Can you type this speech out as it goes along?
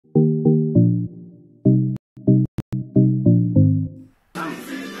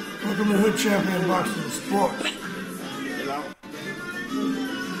the Hood Champion Boxing Sports.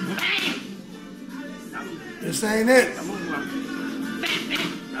 This ain't it.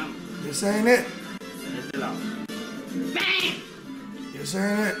 This ain't it. This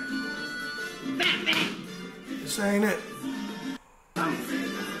ain't it. This ain't it. Let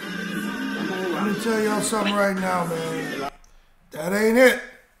me tell y'all something right now, man. That ain't it.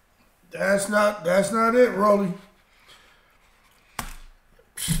 That's not it, Rolly.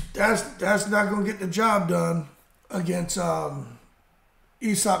 That's not gonna get the job done against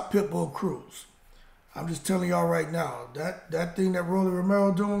Isak Pitbull Cruz. I'm just telling y'all right now, that thing that Rolly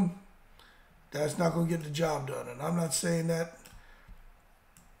Romero doing, that's not gonna get the job done. And I'm not saying that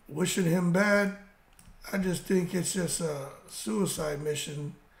wishing him bad. I just think it's just a suicide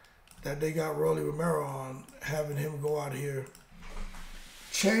mission that they got Rolly Romero on, having him go out here,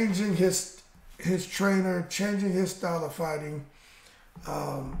 changing his trainer, changing his style of fighting,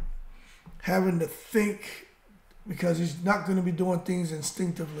 having to think, because he's not going to be doing things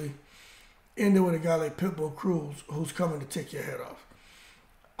instinctively, into with a guy like Pitbull Cruz, who's coming to take your head off.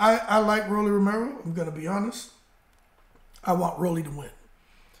 I like Rolly Romero. I'm going to be honest. I want Rolly to win.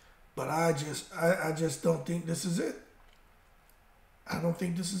 But I just don't think this is it. I don't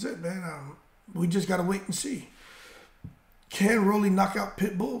think this is it, man. We just got to wait and see. Can Rolly knock out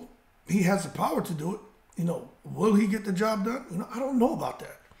Pitbull? He has the power to do it. You know, will he get the job done? You know, I don't know about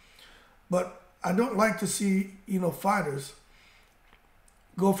that. But I don't like to see, fighters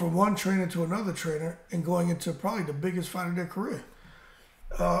go from one trainer to another trainer and going into probably the biggest fight of their career.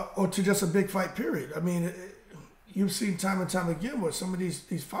 Or to just a big fight, period. I mean, you've seen time and time again where some of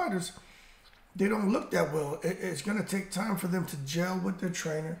these fighters, they don't look that well. It's going to take time for them to gel with their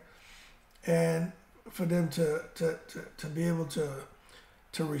trainer and for them to be able to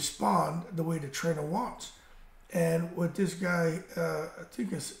respond the way the trainer wants. And with this guy, I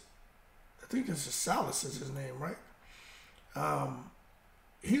think it's Salas is his name, right?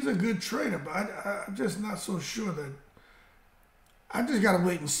 He's a good trainer, but I'm just not so sure that. I just got to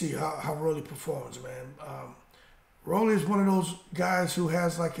wait and see how Rolly performs, man. Rolly is one of those guys who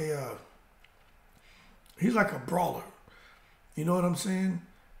has he's like a brawler. You know what I'm saying?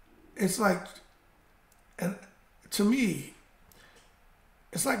 It's like, and to me,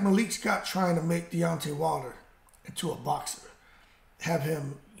 it's like Malik Scott trying to make Deontay Wilder into a boxer. Have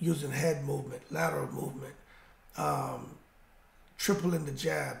him using head movement, lateral movement, tripling the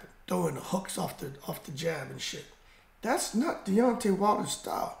jab, throwing the hooks off the jab and shit. That's not Deontay Wilder's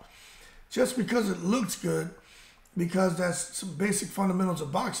style. Just because it looks good, because that's some basic fundamentals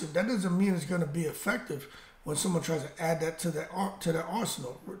of boxing, that doesn't mean it's going to be effective when someone tries to add that to their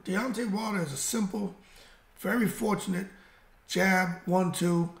arsenal. Deontay Wilder is a simple, very fortunate jab,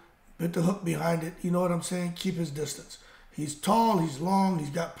 1-2, hit the hook behind it. You know what I'm saying? Keep his distance. He's tall, he's long, he's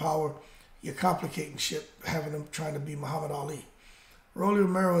got power. You're complicating shit, having him trying to be Muhammad Ali. Rolly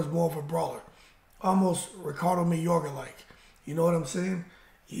Romero is more of a brawler, almost Ricardo Mayorga-like. You know what I'm saying?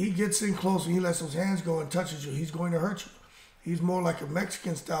 He gets in close and he lets those hands go and touches you. He's going to hurt you. He's more like a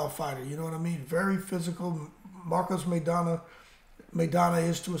Mexican-style fighter. You know what I mean? Very physical. Marcos Maidana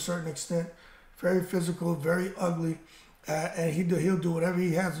is to a certain extent. Very physical, very ugly. And he'll do whatever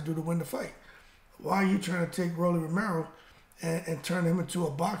he has to do to win the fight. Why are you trying to take Rolly Romero and turn him into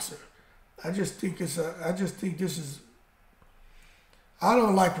a boxer? I just think this is. I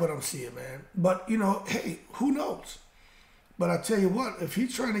don't like what I'm seeing, man. But, hey, who knows? But I tell you what, if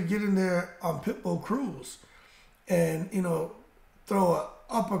he's trying to get in there on Pitbull Cruz and, throw an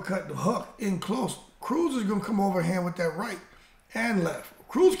uppercut and hook in close, Cruz is going to come overhand with that right and left.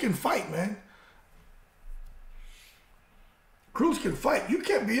 Cruz can fight, man. Cruz can fight. You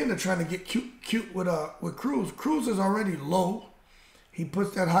can't be in there trying to get cute with Cruz. Cruz is already low. He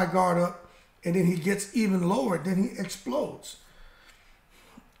puts that high guard up, and then he gets even lower. Then he explodes.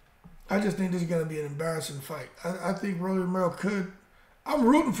 I just think this is going to be an embarrassing fight. I think Rolly Romero could. I'm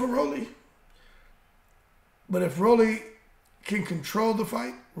rooting for Rolly. But if Rolly can control the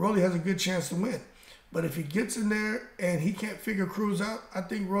fight, Rolly has a good chance to win. But if he gets in there and he can't figure Cruz out, I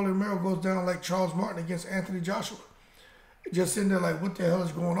think Rolly Romero goes down like Charles Martin against Anthony Joshua. Just in there like, what the hell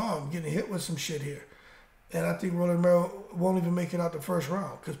is going on? I'm getting hit with some shit here. And I think Rolly Romero won't even make it out the first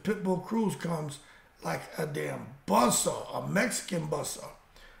round because Pitbull Cruz comes like a damn buzzsaw, a Mexican buzzsaw.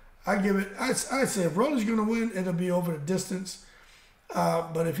 I say if Rolly's going to win, it'll be over the distance.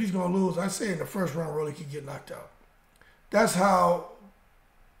 But if he's going to lose, I say in the first round, Rolly could get knocked out. That's how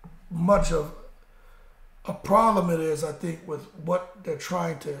much of a problem it is, I think, with what they're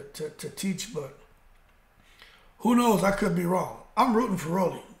trying to teach. But who knows? I could be wrong. I'm rooting for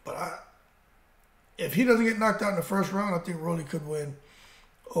Rolly. But if he doesn't get knocked out in the first round, I think Rolly could win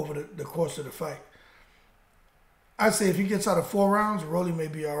over the course of the fight. I'd say if he gets out of 4 rounds, Rolly may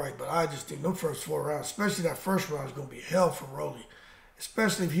be all right. But I just think them first 4 rounds, especially that first round, is going to be hell for Rolly.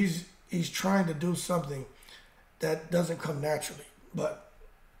 Especially if he's trying to do something that doesn't come naturally. But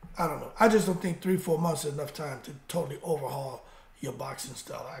I don't know. I just don't think 3-4 months is enough time to totally overhaul your boxing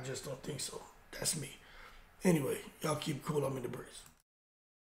style. I just don't think so. That's me. Anyway, y'all keep cool. I'm in the breeze.